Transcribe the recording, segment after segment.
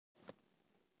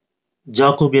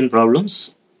Jacobian problems.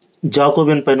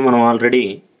 Jacobian పైన మనం already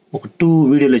ఒక 2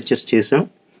 వీడియో లెక్చర్స్ చేసాం.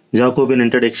 జాకోబియన్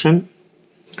ఇంట్రడక్షన్,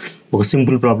 ఒక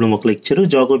సింపుల్ ప్రాబ్లం ఒక లెక్చరు,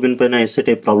 జాకోబియన్ పైన ఎస్ఏ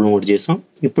టైప్ ప్రాబ్లం ఒకటి చేసాం.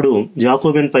 ఇప్పుడు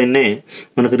జాకోబియన్ పైనే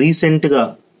మనకు రీసెంట్గా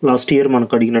లాస్ట్ ఇయర్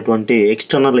మనకు అడిగినటువంటి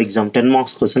ఎక్స్టర్నల్ ఎగ్జామ్ 10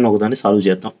 మార్క్స్ క్వశ్చన్ ఒకదాన్ని సాల్వ్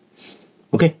చేద్దాం.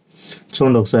 ఓకే,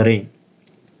 చూడండి ఒకసారి.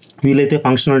 వీలైతే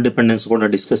ఫంక్షనల్ డిపెండెన్స్ కూడా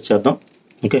డిస్కస్ చేద్దాం.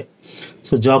 Okay,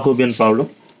 so Jacobian problem.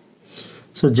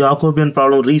 So Jacobian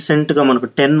problem రీసెంట్గా మనకు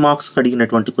 10 మార్క్స్కి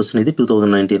అడిగినటువంటి క్వశ్చన్ ఇది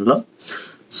 2019లో.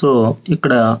 సో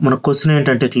ఇక్కడ మన క్వశ్చన్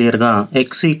ఏంటంటే క్లియర్గా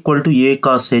x equal to A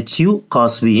cos హెచ్యు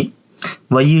cos we,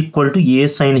 y equal to A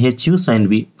sign హెచ్యు sign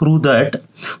we. Prove that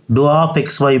do of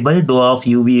xy by do of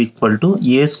UV equal to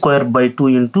A square by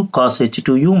 2 into cos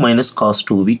h2u minus cos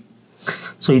 2v.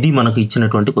 So ఇది మనకు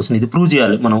ఇచ్చినటువంటి question. ఇది prove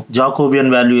చేయాలి మనం. Jacobian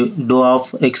value do of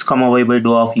x, y by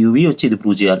do of UV వచ్చి ఇది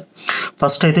prove చేయాలి.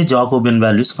 First అయితే జాకోబియన్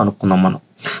వాల్యూస్ కనుక్కుందాం మనం.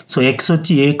 సో x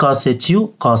వచ్చి ఏ కాస్ హెచ్యు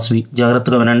కాస్ వి.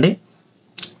 జాగ్రత్తగా వినండి,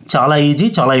 చాలా ఈజీ,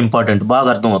 చాలా ఇంపార్టెంట్, బాగా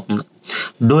అర్థమవుతుంది.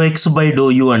 Do X by do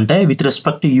you అంటే విత్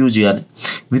రెస్పెక్ట్ టు యూ చేయాలి.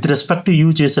 విత్ రెస్పెక్ట్ టు యూ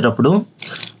చేసేటప్పుడు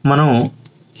మనం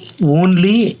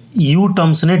ఓన్లీ యూ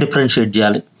టర్మ్స్నే డిఫరెన్షియేట్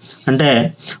చేయాలి. అంటే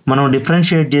మనం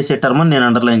డిఫరెన్షియేట్ చేసే టర్మ్ నేను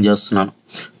అండర్లైన్ చేస్తున్నాను.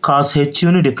 కాస్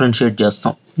హెచ్యూని డిఫరెన్షియేట్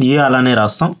చేస్తాం, ఏ అలానే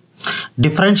రాస్తాం.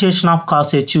 డిఫరెన్షియేషన్ ఆఫ్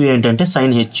కాస్ హెచ్యూ ఏంటంటే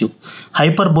సైన్ హెచ్యూ.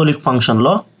 హైపర్బోలిక్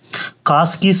ఫంక్షన్లో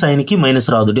కాస్కి సైన్కి మైనస్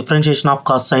రాదు. డిఫరెన్షియేషన్ ఆఫ్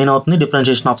కాస్ సైన్ అవుతుంది,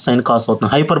 డిఫరెన్షియేషన్ ఆఫ్ సైన్ కాస్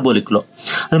అవుతుంది హైపర్బోలిక్లో.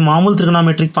 అది మామూలు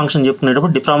trigonometric function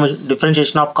చెప్పుకునేటప్పుడు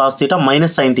differentiation of cos theta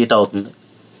minus sine theta అవుతుంది.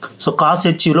 సో కాస్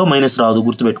హెచ్యూలో మైనస్ రాదు,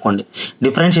 గుర్తుపెట్టుకోండి.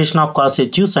 Differentiation of cos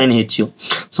హెచ్యూ sign హెచ్యూ.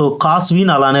 So cos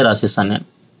వీని అలానే రాసేసాను నేను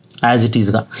యాజ్ ఇట్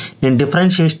ఈస్గా. నేను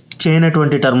డిఫరెన్షియేట్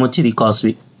చేయనటువంటి టర్మ్ వచ్చి ఇది కాస్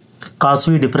వి. కాస్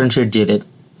వి డిఫరెన్షియేట్ చేయలేదు.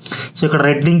 సో ఇక్కడ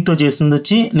రెడ్ లింక్తో చేసింది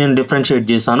వచ్చి నేను డిఫరెన్షియేట్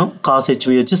చేశాను. కాస్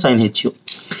హెచ్వి వచ్చి సైన్ హెచ్యూ.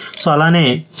 సో అలానే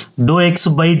do X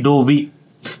by do we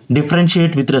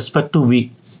differentiate with respect to V.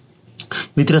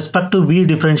 With respect to V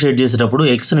differentiate చేసేటప్పుడు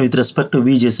ఎక్స్ని విత్ రెస్పెక్ట్ టు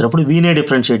వి చేసేటప్పుడు వీనే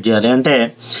డిఫరెన్షియేట్ చేయాలి. అంటే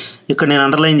ఇక్కడ నేను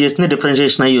అండర్లైన్ చేసింది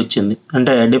డిఫరెన్షియేషన్ అయ్యి వచ్చింది.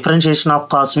 అంటే differentiation of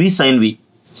cos we sign we.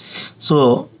 So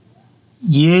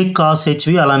A cos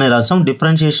HV అలానే రాసాం.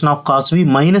 Differentiation of cos we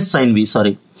minus sign we,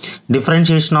 sorry,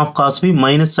 differentiation of cos we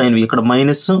minus sign వి. ఇక్కడ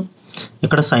మైనస్,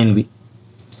 ఇక్కడ సైన్ వి.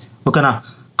 ఓకేనా.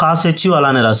 కాస్ హెచ్యూ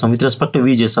అలానే రాసాం, విత్ రెస్పెక్ట్ టు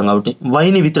వి చేస్తాం కాబట్టి.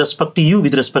 వైని with respect to you,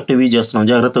 with respect to V చేస్తున్నాం.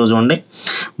 జాగ్రత్తగా చూడండి.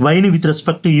 వైని విత్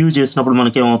రెస్పెక్ట్ టు యూ చేసినప్పుడు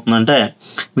మనకేమవుతుందంటే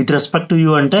విత్ రెస్పెక్ట్ టు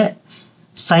యూ అంటే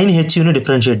సైన్ హెచ్యూని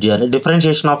డిఫరెన్షియేట్ చేయాలి.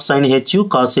 Differentiation of sign హెచ్యూ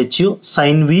cos హెచ్యూ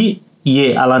sign వి ఏ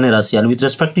అలానే రాసేయాలి. విత్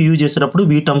రెస్పెక్ట్ టు యూ చేసేటప్పుడు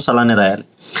వి టర్మ్స్ అలానే రాయాలి.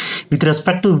 విత్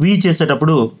రెస్పెక్ట్ టు వి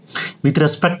చేసేటప్పుడు, with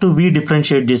respect to V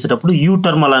differentiate చేసేటప్పుడు యూ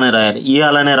టర్మ్ అలానే రాయాలి. ఏ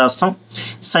అలానే రాస్తాం,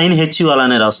 సైన్ హెచ్యూ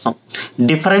అలానే రాస్తాం.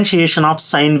 Differentiation of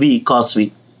sign we cos we,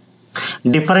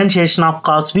 differentiation of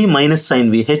cos we minus sign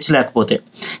we. H లేకపోతే,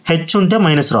 హెచ్ ఉంటే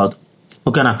మైనస్ రాదు.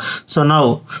 ఓకేనా. So now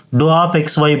do of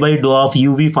X y by do of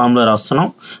UV ఫామ్లో రాస్తున్నాం.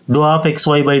 Do of X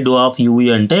y by do of UV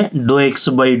అంటే do X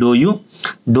by do you,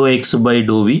 do X by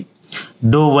do we,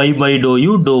 do y by do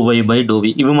you, do y by do వి.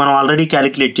 ఇవి మనం already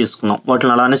calculate చేసుకున్నాం,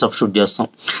 వాటిని అలానే substitute చేస్తాం.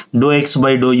 Do X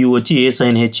by do you వచ్చి ఏ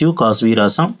sign హెచ్యూ cos వి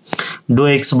రాసాం. Do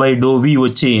X by do వి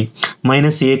వచ్చి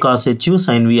minus ఏ cos హెచ్యూ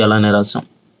sign వి అలానే రాసాం.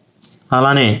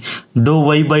 అలానే do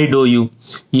y by do you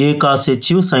A cos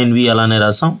హెచ్యూ sign వి అలానే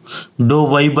రాసాం. Do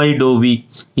y by do we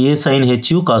A sign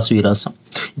హెచ్యూ cos వి రాసాం.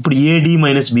 ఇప్పుడు ఏడి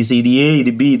మైనస్ బీసీ, ఇది ఏ,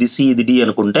 ఇది బి, ఇది సి, ఇది డి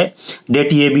అనుకుంటే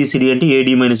డెట్ ఏబిసిడి అంటే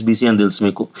ఏడి మైనస్ బీసీ అని తెలుసు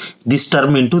మీకు. This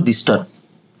term into this term,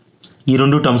 ఈ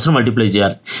రెండు టర్మ్స్ని మల్టిప్లై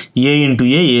చేయాలి. ఏ ఇంటూ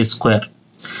ఏ, ఏ స్క్వేర్.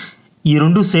 ఈ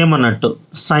రెండు సేమ్ అన్నట్టు.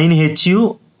 సైన్ హెచ్యూ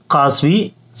కాస్ వి,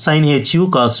 సైన్ హెచ్యూ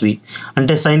కాస్ వి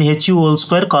అంటే సైన్ హెచ్యూ హోల్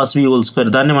స్క్వేర్ కాస్ వి హోల్ స్క్వేర్.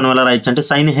 దాన్ని మనం ఎలా రాయొచ్చు అంటే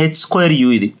సైన్ హెచ్ స్క్వేర్ యూ,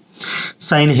 ఇది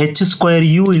sign H square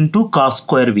you into cos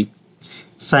square v,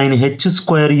 sign H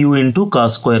square you into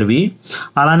cos square v.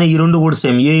 అలానే ఈ రెండు కూడా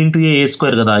సేమ్, ఏ ఇంటూ ఏ, ఏ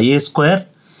స్క్వేర్ కదా, ఏ square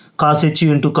cos హెచ్యూ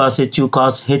into cos హెచ్యూ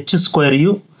cos H square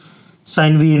you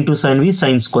sign V into sine we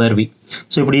sine square v.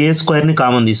 So ఇప్పుడు ఏ స్క్వేర్ని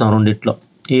common తీసాం రెండిట్లో.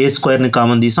 ఏ స్క్వేర్ని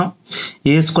common తీసాం.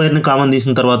 ఏ స్క్వేర్ని common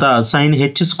తీసిన తర్వాత సైన్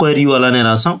హెచ్ స్క్వేర్ యూ అలానే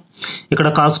రాసాం. ఇక్కడ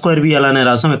కాస్ స్క్వేర్ వి అలానే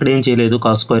రాసాం. ఇక్కడ ఏం చేయలేదు,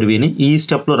 కాస్ స్క్వేర్ విని ఈ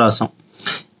స్టెప్లో రాసాం.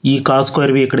 ఈ కాస్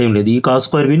స్క్వేర్ వి ఇక్కడ ఏం లేదు. ఈ కాస్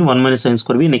స్క్వేర్ విని 1 minus sine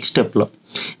square v next స్టెప్లో.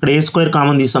 ఇక్కడ ఏ స్క్వేర్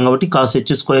కామన్ తీసాం కాబట్టి cos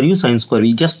H square you sine square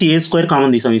v. Just a square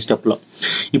common తీసాం ఈ స్టెప్లో.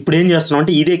 ఇప్పుడు ఏం చేస్తున్నాం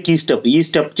అంటే ఇదే కీ స్టెప్. ఈ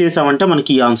స్టెప్ చేసామంటే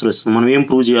మనకి ఈ ఆన్సర్ వస్తుంది. మనం ఏం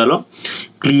ప్రూవ్ చేయాలో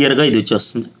క్లియర్గా ఇది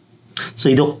వచ్చేస్తుంది. సో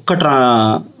ఇది ఒక్క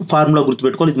ఫార్ములా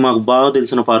గుర్తుపెట్టుకోవాలి, ఇది మాకు బాగా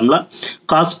తెలిసిన ఫార్ములా.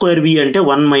 కాస్ స్క్వేర్ వి అంటే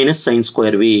 1 minus sine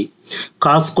square v,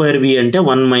 cos square v అంటే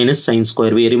 1 minus sine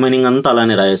square v. Remaining అంతా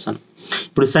అలానే రాయేసాను.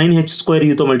 ఇప్పుడు సైన్ హెచ్ స్క్వేర్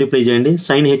యూతో మల్టిప్లై చేయండి.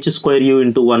 Sign H square you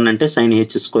into 1 అంటే sign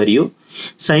H square you,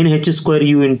 sign H square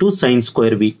you into sine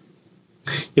square v.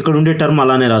 ఇక్కడ ఉండే term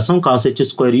అలానే రాసాం, cos H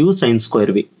square you sine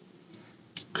square v.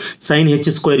 Sign H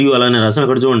square you అలానే రాసాం.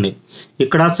 ఇక్కడ చూడండి,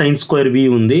 ఇక్కడ సైన్ స్క్వేర్ బి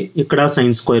ఉంది, ఇక్కడ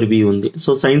సైన్ స్క్వేర్ బి ఉంది.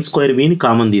 సో సైన్ స్క్వేర్ బిని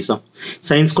కామన్ తీసాం.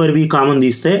 సైన్ స్క్వేర్ బి కామన్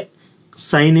తీస్తే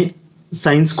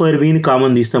సైన్ స్క్వేర్ బిని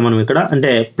కామన్ తీస్తే మనం ఇక్కడ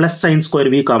అంటే plus sine square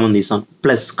B common తీసాం,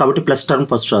 ప్లస్ కాబట్టి ప్లస్ టర్మ్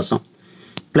ఫస్ట్ రాసాం.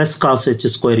 Plus cos H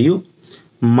square you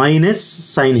minus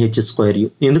sign H square you.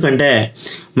 ఎందుకంటే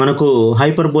మనకు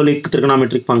హైపర్బోలిక్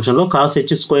ట్రిగనామెట్రిక్ ఫంక్షన్లో cos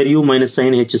H square you minus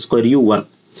sign H square you 1,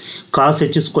 cos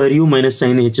H square you minus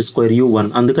sign H square you 1.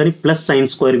 అందుకని plus sine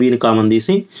square బిని common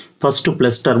తీసి first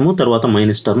plus term తర్వాత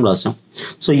minus term రాసాం.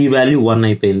 So ఈ value 1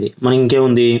 అయిపోయింది. మనకి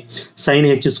ఇంకేముంది, sign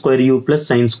H square you plus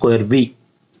sine square B,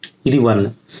 ఇది 1.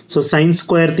 So sine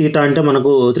square theta అంటే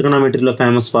మనకు ట్రిగనామెట్రీలో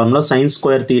famous formula sine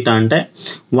square theta అంటే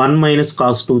 1 minus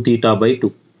cos 2 theta by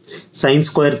 2. Sine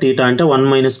square theta అంటే 1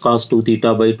 minus cos 2 theta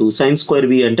by 2. Sine square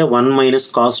B అంటే 1 minus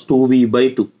cos 2v by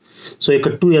 2. So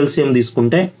ఇక్కడ 2 LCM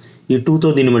తీసుకుంటే ఈ 2తో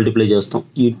దీన్ని మల్టిప్లై చేస్తాం,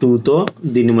 ఈ 2తో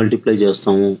దీన్ని మల్టిప్లై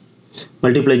చేస్తాము.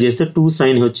 మల్టిప్లై చేస్తే 2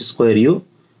 sign H square you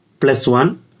plus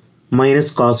 1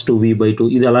 minus cos 2v by 2,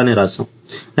 ఇది అలానే రాసాం.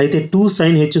 అయితే 2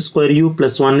 sign H square you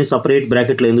plus 1ని సపరేట్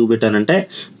బ్రాకెట్లో ఎందుకు పెట్టానంటే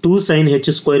 2 sign H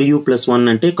square you plus 1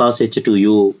 అంటే cos H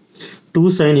 2u, 2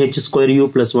 sign H square you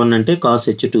plus 1 అంటే cos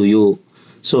H 2u.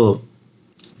 So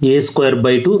A square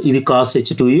by 2, ఇది cos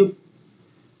H 2u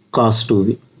cos 2v.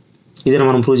 ఇదేనా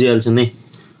మనం prove చేయాల్సింది.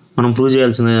 మనం ప్రూవ్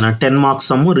చేయాల్సింది 10 మార్క్స్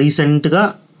సమ్ రీసెంట్గా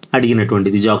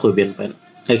అడిగినటువంటిది జాకోబియన్ పైన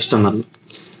ఎక్స్టర్నల్.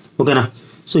 ఓకేనా.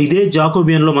 సో ఇదే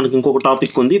జాకోబియన్లో మనకి ఇంకొక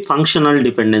టాపిక్ ఉంది, ఫంక్షనల్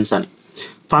డిపెండెన్స్ అని.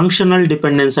 ఫంక్షనల్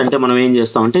డిపెండెన్స్ అంటే మనం ఏం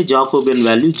చేస్తామంటే జాకోబియన్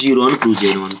వాల్యూ 0 అని ప్రూవ్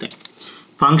చేయడం అంతే.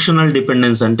 ఫంక్షనల్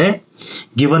డిపెండెన్స్ అంటే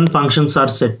given functions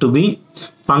are set to be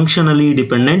functionally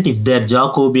dependent if there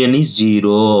Jacobian is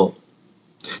 0.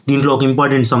 దీంట్లో ఒక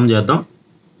ఇంపార్టెంట్ సమ్ చేద్దాం.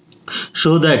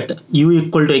 Show that u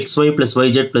equal to xy plus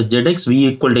yz plus zx, v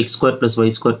equal to x square plus y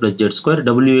square plus z square,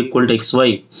 w equal to xy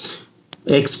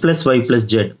x plus y plus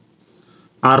z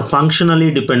are functionally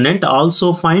dependent. Also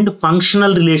find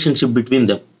functional relationship between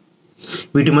them.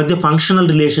 వీటి మధ్య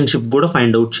functional relationship కూడా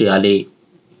find out చేయాలి.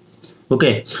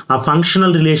 Okay, ఆ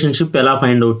functional relationship ఎలా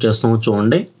find out చేస్తామో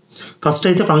చూడండి. First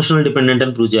అయితే functional dependent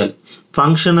అని ప్రూవ్ చేయాలి.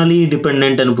 ఫంక్షనలీ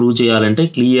డిపెండెంట్ అని ప్రూవ్ చేయాలంటే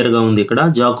క్లియర్గా ఉంది, ఇక్కడ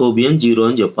జాకోబియన్ 0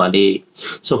 అని చెప్పాలి.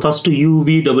 సో ఫస్ట్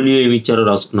UVW ఏమి ఇచ్చారో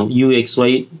రాసుకున్నాం.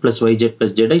 UXY plus YZ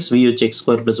plus ZX, V వచ్చి x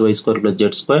square plus y square plus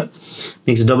z square,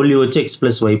 next W వచ్చి x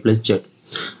plus y plus z.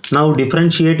 Now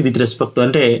differentiate with respect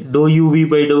అంటే do UV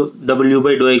by do W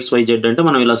by do XYZ అంటే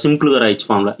మనం ఇలా సింపుల్గా రాయొచ్చు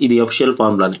formula, ఇది official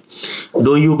ఫార్ములానే.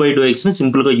 Do U by do Xని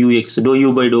సింపుల్గా UX, do U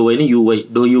by do Yని UY,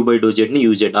 do U by do Zని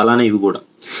UZ, అలానే ఇవి కూడా.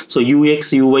 So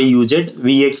UX UY UZ,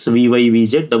 VX VY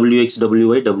VZ, WX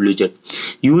WY WZ.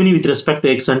 Uని with respect to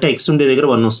X అంటే X ఉండే దగ్గర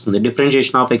 1 వస్తుంది,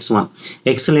 differentiation of X1,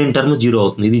 X లేని term 0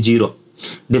 అవుతుంది, ఇది 0.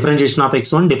 Differentiation of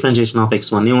X1, differentiation of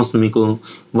X1 ఏమొస్తుంది మీకు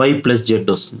Y ప్లస్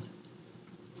Z వస్తుంది.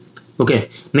 Okay,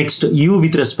 next U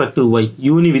with respect to Y,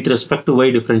 Uని with respect to Y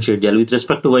differentiate చేయాలి. విత్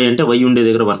రెస్పెక్ట్ టు Y అంటే Y ఉండే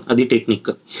దగ్గర 1, అది technique.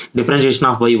 Differentiation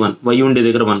of Y1, Y ఉండే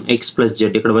దగ్గర 1, X ప్లస్ Z,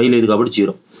 ఇక్కడ Y లేదు కాబట్టి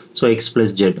 0, so X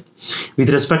plus Z.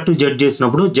 With respect to Z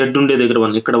చేసినప్పుడు Z ఉండే దగ్గర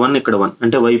 1, ఇక్కడ 1 ఇక్కడ 1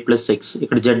 అంటే Y ప్లస్ X,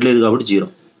 ఇక్కడ Z లేదు కాబట్టి 0.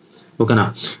 ఓకేనా.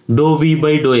 Do V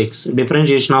by do X,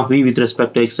 differentiation of V with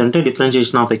respect to X అంటే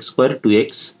differentiation of X square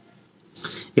 2X,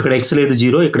 ఇక్కడ X లేదు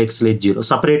 0, ఇక్కడ X లేదు 0,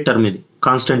 సపరేట్ టర్మ్ ఇది,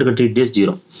 కాన్స్టెంట్గా ట్రీట్ చేసి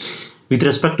 0. విత్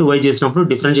రెస్పెక్ట్ టు Y చేసినప్పుడు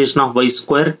differentiation of Y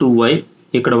square 2Y,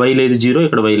 ఇక్కడ Y లేదు 0,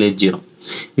 ఇక్కడ Y లేదు 0.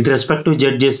 విత్ రెస్పెక్ట్ టు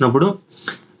Z చేసినప్పుడు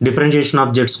differentiation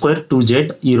of Z square 2Z,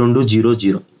 ఈ రెండు 0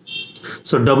 0.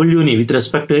 So Wని with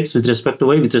respect to X, with respect to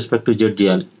Y, with respect to Z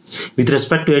చేయాలి. With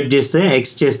respect to X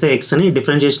చేస్తే Xని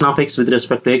differentiation of X with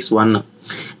respect to X 1,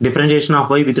 differentiation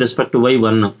of Y with respect to Y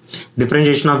 1,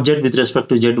 differentiation of Z with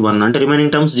respect to Z 1 అంటే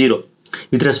remaining terms 0.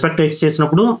 With respect to X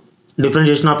చేసినప్పుడు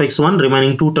differentiation of X1,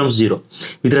 remaining 2 terms 0.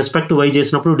 With respect to Y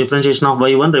చేసినప్పుడు differentiation of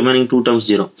Y1, remaining 2 terms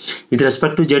 0. With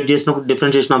respect to Z చేసినప్పుడు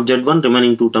differentiation of Z1,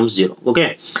 remaining 2 terms 0. Okay,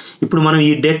 ఇప్పుడు మనం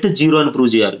ఈ debt 0 అని prove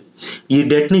చేయాలి. ఈ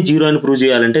డెట్ని 0 అని ప్రూవ్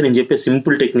చేయాలంటే నేను చెప్పే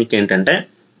సింపుల్ టెక్నిక్ ఏంటంటే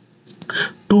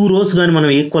 2 రోస్ కానీ మనం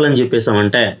ఈక్వల్ అని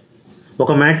చెప్పేసామంటే,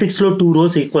 ఒక మ్యాట్రిక్స్లో 2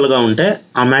 రోస్ ఈక్వల్గా ఉంటే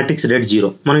ఆ మ్యాట్రిక్స్ డెట్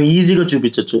 0. మనం ఈజీగా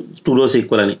చూపించవచ్చు 2 రోస్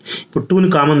ఈక్వల్ అని. ఇప్పుడు 2ని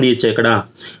కామన్ తీయచ్చు, ఇక్కడ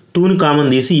 2ని కామన్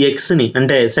తీసి Xని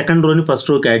అంటే సెకండ్ రోని ఫస్ట్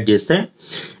రోకి యాడ్ చేస్తే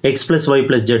X plus Y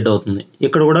plus Z అవుతుంది.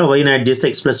 ఇక్కడ కూడా Yని యాడ్ చేస్తే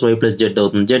X plus Y plus Z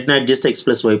అవుతుంది, Zని యాడ్ చేస్తే X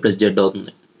plus Y plus Z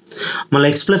అవుతుంది. మళ్ళీ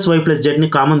X plus Y plus Zని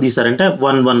common తీసారంటే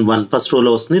 1 1 1 first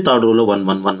రోలో వస్తుంది, థర్డ్ రోలో 1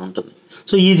 1 1 ఉంటుంది.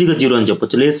 సో ఈజీగా 0 అని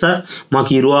చెప్పొచ్చు. లేదు సార్ మాకు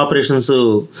ఈ రో ఆపరేషన్స్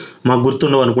మాకు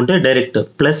గుర్తుండవు అనుకుంటే డైరెక్ట్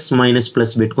ప్లస్ మైనస్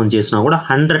ప్లస్ పెట్టుకొని చేసినా కూడా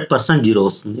 100% 0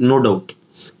 వస్తుంది, no doubt.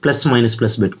 Plus minus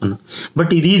plus పెట్టుకున్నా,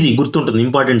 బట్ ఇది ఈజీ గుర్తుంటుంది,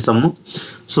 ఇంపార్టెంట్ సమ్.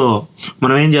 సో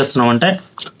మనం ఏం చేస్తున్నాం అంటే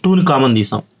 2ని కామన్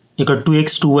తీసాం, ఇక్కడ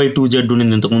 2x 2y 2z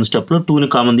ఉండింది ఇంతకుముందు స్టెప్లో. 2ని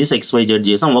కామన్ తీసి xyz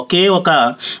చేసాం. ఒకే ఒక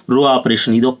రో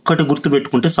ఆపరేషన్, ఇది ఒక్కటి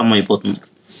గుర్తుపెట్టుకుంటే సమ్ అయిపోతుంది.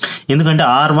 ఎందుకంటే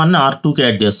r1ని r2కి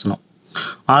యాడ్ చేస్తున్నాం.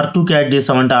 r2కి యాడ్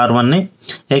చేసామంటే r1ని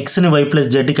xని y ప్లస్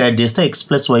జెడ్కి యాడ్ చేస్తే x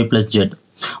plus why plus Z,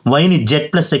 వైని Z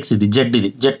plus X, ఇది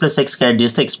జెడ్ ప్లస్ ఎక్స్కి యాడ్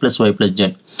చేస్తే x plus why plus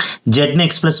Z, జెడ్ని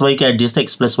x plus వైకి add చేస్తే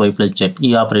x plus why plus Z,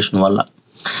 ఈ ఆపరేషన్ వల్ల.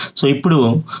 సో ఇప్పుడు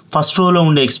ఫస్ట్ రోలో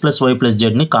ఉండే x plus why plus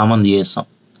జెడ్ని common తీసేస్తాం.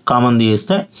 Common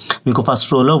తీస్తే మీకు ఫస్ట్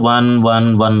రోలో 1 1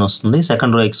 1 వస్తుంది,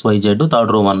 second row XYZ,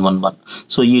 third row 1 1 1.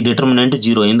 So ఈ డిటర్మినెంట్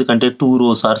 0, ఎందుకంటే 2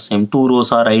 rows are same, 2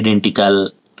 rows are identical.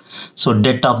 So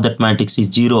det of that matrix is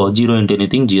 0, 0 into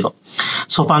anything 0.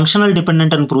 So functional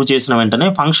dependent అని prove చేసిన వెంటనే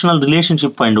ఫంక్షనల్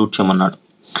రిలేషన్షిప్ ఫైండ్ అవుట్ చేయమన్నాడు.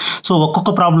 సో ఒక్కొక్క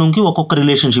ప్రాబ్లంకి ఒక్కొక్క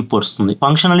రిలేషన్షిప్ వస్తుంది.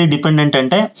 ఫంక్షనల్లీ డిపెండెంట్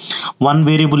అంటే 1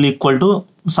 variable equal to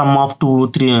some of 2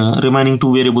 3 remaining 2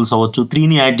 variables అవ్వచ్చు,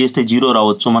 3ని యాడ్ చేస్తే 0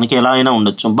 రావచ్చు, మనకి ఎలా అయినా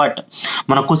ఉండొచ్చు. బట్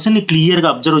మన క్వశ్చన్ని క్లియర్గా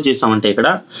అబ్జర్వ్ చేసామంటే ఇక్కడ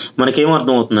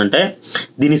మనకేమర్థం అవుతుందంటే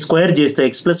దీన్ని స్క్వేర్ చేస్తే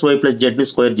x plus why plus జెడ్ని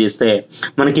square చేస్తే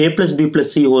మనకి a plus B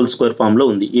plus C whole square ఫామ్లో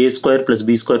ఉంది. a square plus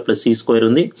B square plus C square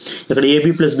ఉంది. ఇక్కడ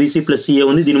AB plus BC plus CA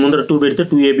ఉంది. దీని ముందర 2 పెడితే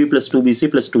 2ab plus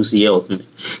 2bc plus 2ca అవుతుంది.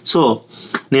 సో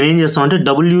నేనేం చేస్తామంటే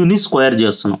wని స్క్వేర్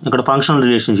చేస్తున్నాం ఇక్కడ ఫంక్షనల్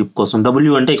రిలేషన్షిప్ కోసం.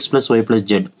 w అంటే x plus why plus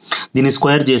Z, దీన్ని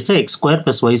స్క్వేర్ చేస్తే x square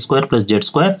plus y square plus Z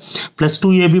square plus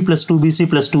 2ab plus 2bc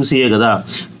plus 2ca కదా,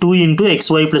 2 into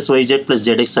xy plus YZ plus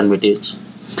ZX అని పెట్టేయచ్చు.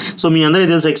 సో మీ అందరికీ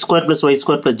తెలుసు x square plus y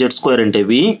square plus Z square అంటే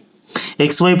v,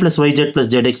 xy plus YZ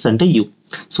plus ZX అంటే u.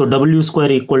 So w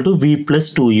square equal to v plus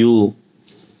 2u.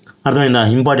 అర్థమైందా?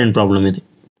 Important problem ఇది.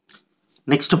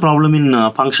 Next problem in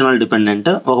functional dependent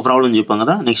ఒక problem చెప్పాం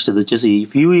కదా. Next ఇది వచ్చేసి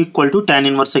if u equal to tan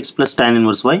inverse x plus tan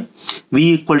inverse y, v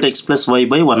equal to x plus y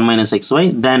by 1 minus xy,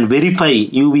 then verify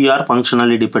uvr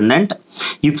functionally dependent.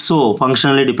 If so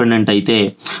functionally dependent అయితే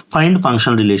find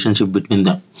functional relationship between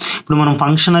them. ఇప్పుడు మనం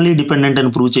functionally dependent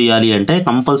అని prove చేయాలి అంటే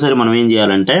compulsory మనం ఏం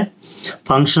చేయాలంటే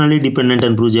functionally dependent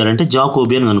అని ప్రూవ్ చేయాలంటే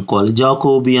జాకోబియన్ కనుక్కోవాలి.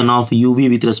 Jacobian of uv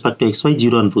with respect to xy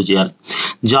 0 అని ప్రూవ్ చేయాలి.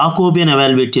 జాకోబియన్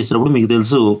ఎవాల్యుయేట్ చేసినప్పుడు మీకు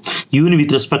తెలుసు యూని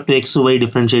with respect to X why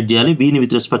differentiate చేయాలి, వీని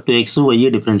with respect to X why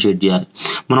differentiate చేయాలి.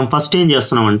 మనం ఫస్ట్ ఏం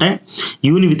చేస్తున్నామంటే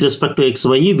యూని with respect to X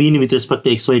why, వీని with respect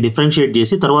to X why differentiate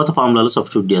చేసి తర్వాత ఫార్ములాలో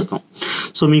సబ్స్టిట్యూట్ చేస్తాం.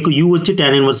 సో మీకు యూ వచ్చి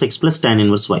tan inverse X plus tan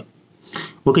inverse y.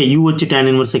 Okay, you వచ్చి tan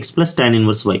inverse X plus tan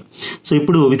inverse y. So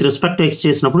ఇప్పుడు with respect to X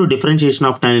చేసినప్పుడు differentiation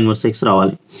of tan inverse X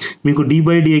రావాలి. మీకు dy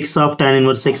by dx of tan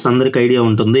inverse X అందరికి idea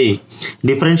ఉంటుంది.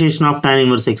 Differentiation of tan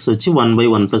inverse X వచ్చి 1 by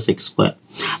 1 plus x square.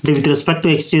 అంటే with respect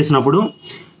to X చేసినప్పుడు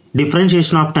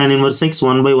differentiation of tan inverse X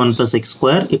 1 by 1 plus x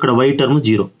square, ఇక్కడ y term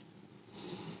 0.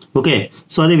 Okay,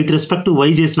 so అదే with respect to why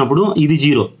చేసినప్పుడు ఇది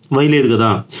 0, why లేదు కదా.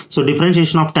 So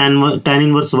differentiation of tan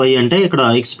inverse y అంటే ఇక్కడ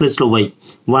ఎక్స్ ప్లస్లో why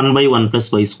 1 by 1 plus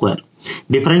y square.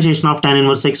 Differentiation of tan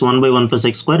inverse X 1 by 1 plus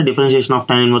x square, differentiation of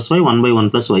tan inverse y 1 by 1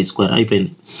 plus y square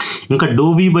అయిపోయింది. ఇంకా do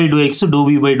we by do X, do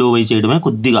we by do why చేయడమే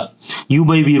కొద్దిగా you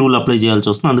by we rule apply చేయాల్సి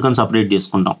వస్తుంది, అందుకని separate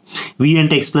చేసుకుంటాం. వి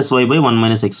అంటే X plus y by 1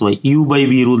 minus xy, you by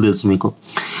we rule తెలుసు మీకు.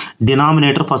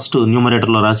 డినామినేటర్ ఫస్ట్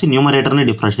న్యూమరేటర్లో రాసి న్యూమరేటర్ని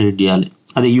డిఫరెన్షియేట్ చేయాలి,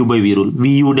 అదే you by we rule.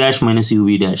 We you dash minus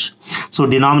UV dash. So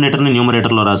డినామినేటర్ని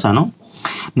న్యూమరేటర్లో రాశాను,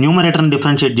 న్యూమరేటర్ని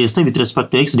డిఫరెన్షియేట్ చేస్తే with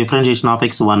respect to X differentiation of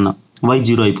X 1, why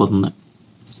 0 అయిపోతుంది.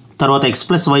 తర్వాత ఎక్స్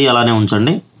ప్లస్ వై అలానే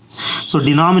ఉంచండి. సో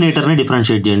డినామినేటర్ని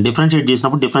డిఫరెన్షియేట్ చేయండి, డిఫరెన్షియేట్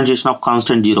చేసినప్పుడు differentiation of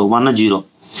constant 0, 1 0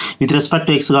 with respect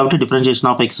to X కాబట్టి డిఫరెన్షియేషన్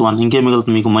ఆఫ్ ఎక్స్ 1, ఇంకేం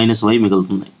మిగులుతుంది మీకు మైనస్ వై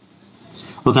మిగులుతుంది.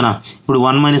 ఓకేనా, ఇప్పుడు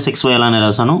 1 minus xy అలానే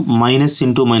రాశాను, minus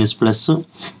into minus plus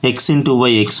X into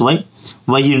why xy,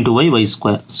 why into why y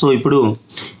square. So ఇప్పుడు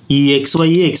ఈ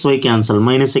xy cancel,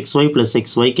 minus xy plus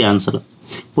xy cancel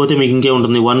పోతే మీకు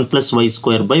ఇంకేముంటుంది 1 plus y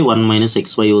square by 1 minus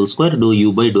xy whole square, do you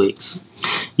by do X.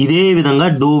 ఇదే విధంగా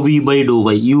do we by do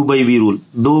why, you by we rule,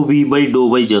 do we by do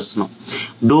why చేస్తున్నాం.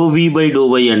 Do we by do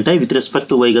why అంటే with respect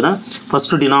to why కదా,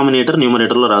 first denominator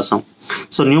న్యూమరేటర్లో రాసాం.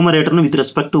 So న్యూమరేటర్ని with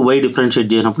respect to why differentiate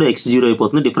చేసినప్పుడు x 0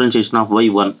 అయిపోతుంది, differentiation of why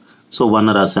 1, so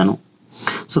 1 రాశాను.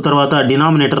 So తర్వాత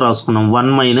denominator రాసుకున్నాం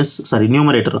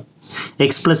న్యూమరేటర్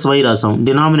ఎక్స్ ప్లస్ వై రాసాం,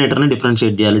 డినామినేటర్ని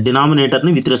డిఫరెన్షియేట్ చేయాలి.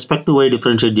 డినామినేటర్ని with respect to why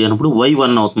differentiate చేయనప్పుడు వై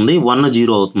 1 అవుతుంది, 1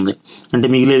 0 అవుతుంది, అంటే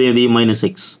మిగిలేది ఏది మైనస్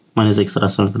ఎక్స్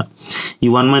రాసాను. ఇక్కడ ఈ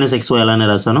 1 minus xy అలానే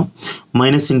రాశాను,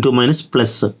 minus into minus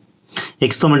plus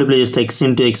ఎక్స్తో multiply చేస్తే X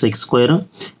into X X square,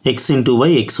 X into why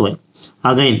xy,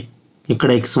 again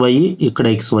ఇక్కడ xy ఇక్కడ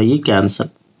xy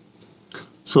క్యాన్సల్.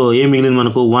 సో ఏం మిగిలింది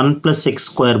మనకు 1 plus x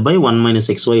square by 1 minus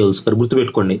xy whole square.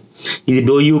 గుర్తుపెట్టుకోండి, ఇది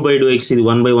do you by do X, ఇది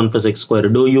 1 by 1 plus x square,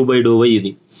 do you by do why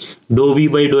ఇది do we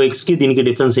by do ఎక్స్కి దీనికి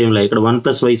డిఫరెన్స్ ఏం లేదు. ఇక్కడ 1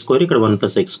 + y², ఇక్కడ 1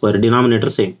 + x²,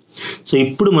 డినామినేటర్ సేమ్. సో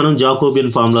ఇప్పుడు మనం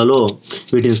జాకోబియన్ ఫార్ములాలో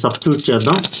వీటిని సబ్స్టిట్యూట్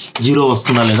చేద్దాం. 0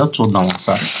 వస్తుందా లేదా చూద్దాం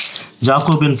ఒకసారి.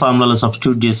 జాకోబియన్ ఫార్ములాలో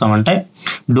సబ్స్టిట్యూట్ చేసామంటే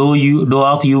do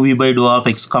of UV by do of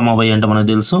X comma why అంటే మనకు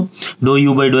తెలుసు. Do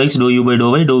you by do X, do you by do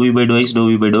why, do we by do X, do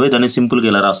we by do why. దాన్ని సింపుల్గా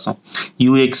ఇలా రాస్తాం,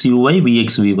 UX UI,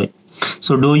 vx VY.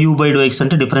 So do you by do X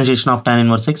అంటే differentiation of tan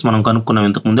inverse X మనం కనుక్కున్నాం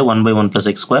ఇంతకుముందే, 1/1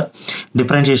 + x².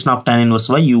 Differentiation of tan inverse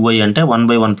y, UI అంటే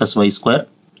 1/1 + y².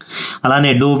 అలానే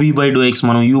do we by do X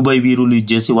మనం you by we rule use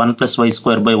చేసి 1 +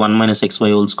 y²/1 -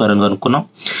 xy² అని కనుక్కున్నాం.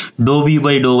 Do we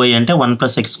by do why అంటే 1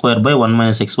 + x²/1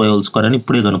 - xy² అని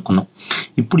ఇప్పుడే కనుక్కున్నాం.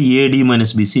 ఇప్పుడు AD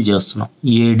 - BC చేస్తున్నాం.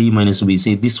 AD -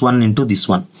 BC, this 1 × this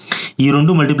 1. ఈ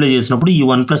రెండు మల్టిప్లై చేసినప్పుడు ఈ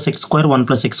 1 + x², 1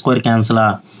 + x² క్యాన్సిల్.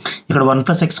 ఇక్కడ 1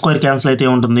 + x² క్యాన్సిల్ అయితే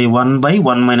ఉంటుంది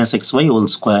 1/1 -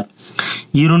 xy².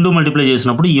 ఈ రెండు మల్టిప్లై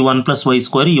చేసినప్పుడు ఈ 1 +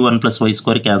 y², ఈ 1 +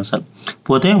 y² క్యాన్సిల్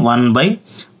పోతే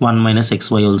 1/1 -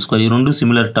 xy². ఈ రెండు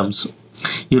సిమిలర్ టర్మ్స్,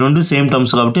 ఈ రెండు సేమ్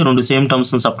టర్మ్స్ కాబట్టి రెండు సేమ్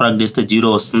టర్మ్స్ని సబ్ట్రాక్ట్ చేస్తే 0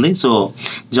 వస్తుంది. సో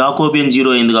జాకోబియన్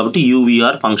 0 అయింది కాబట్టి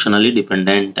యూవీఆర్ ఫంక్షనల్లీ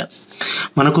డిపెండెంట్.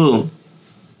 మనకు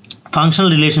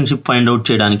ఫంక్షనల్ రిలేషన్షిప్ ఫైండ్ అవుట్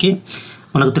చేయడానికి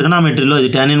మనకు ట్రిగనామెట్రీలో ఇది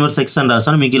tan ఇన్వర్స్ x అని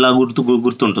రాసాను, మీకు ఇలా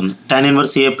గుర్తుంటుంది. tan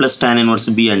inverse A + tan inverse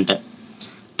B అంటే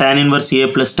tan inverse A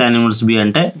 + tan inverse B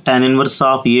అంటే tan inverse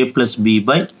of A + B /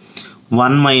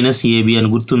 1 - AB అని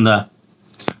గుర్తుందా?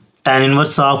 tan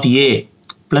inverse of A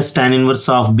 + tan inverse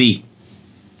of B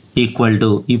equal to,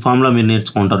 ఈ ఫార్ములా మీరు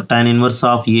నేర్చుకుంటారు, tan inverse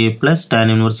of A + tan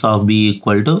inverse of B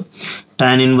equal to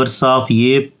tan inverse of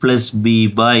A + B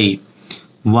 /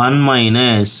 1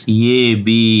 - AB.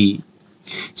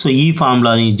 So ఈ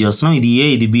ఫార్ములాని use చేస్తున్నాం. ఇది A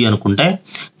ఇది B అనుకుంటే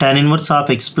tan inverse of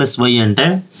x + y అంటే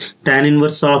tan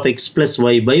inverse of x +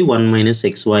 y / 1 -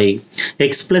 xy.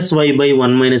 x + y /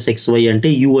 1 - xy అంటే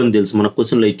u అని తెలుసు, మన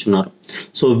క్వశ్చన్లో ఇచ్చున్నారు.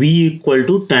 So V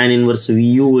 = tan inverse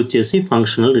VU వచ్చేసి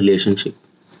ఫంక్షనల్ రిలేషన్షిప్.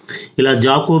 ఇలా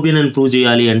జాకోబియన్ అని ప్రూవ్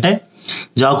చేయాలి అంటే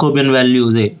జాకోబియన్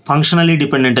వాల్యూస్ ఫంక్షనల్లీ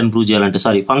డిపెండెంట్ అని ప్రూవ్ చేయాలంటే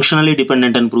ఫంక్షనల్లీ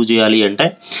డిపెండెంట్ అని ప్రూవ్ చేయాలి అంటే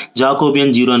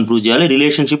జాకోబియన్ 0 అని ప్రూవ్ చేయాలి.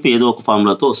 రిలేషన్షిప్ ఏదో ఒక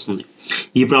ఫార్ములాతో వస్తుంది.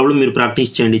 ఈ ప్రాబ్లం మీరు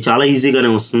ప్రాక్టీస్ చేయండి, చాలా ఈజీగానే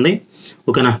వస్తుంది.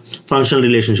 ఓకేనా? ఫంక్షనల్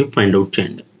రిలేషన్షిప్ ఫైండ్ అవుట్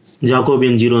చేయండి.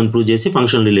 జాకోబియన్ 0 అని ప్రూవ్ చేసి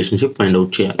ఫంక్షనల్ రిలేషన్షిప్ ఫైండ్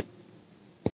అవుట్ చేయాలి.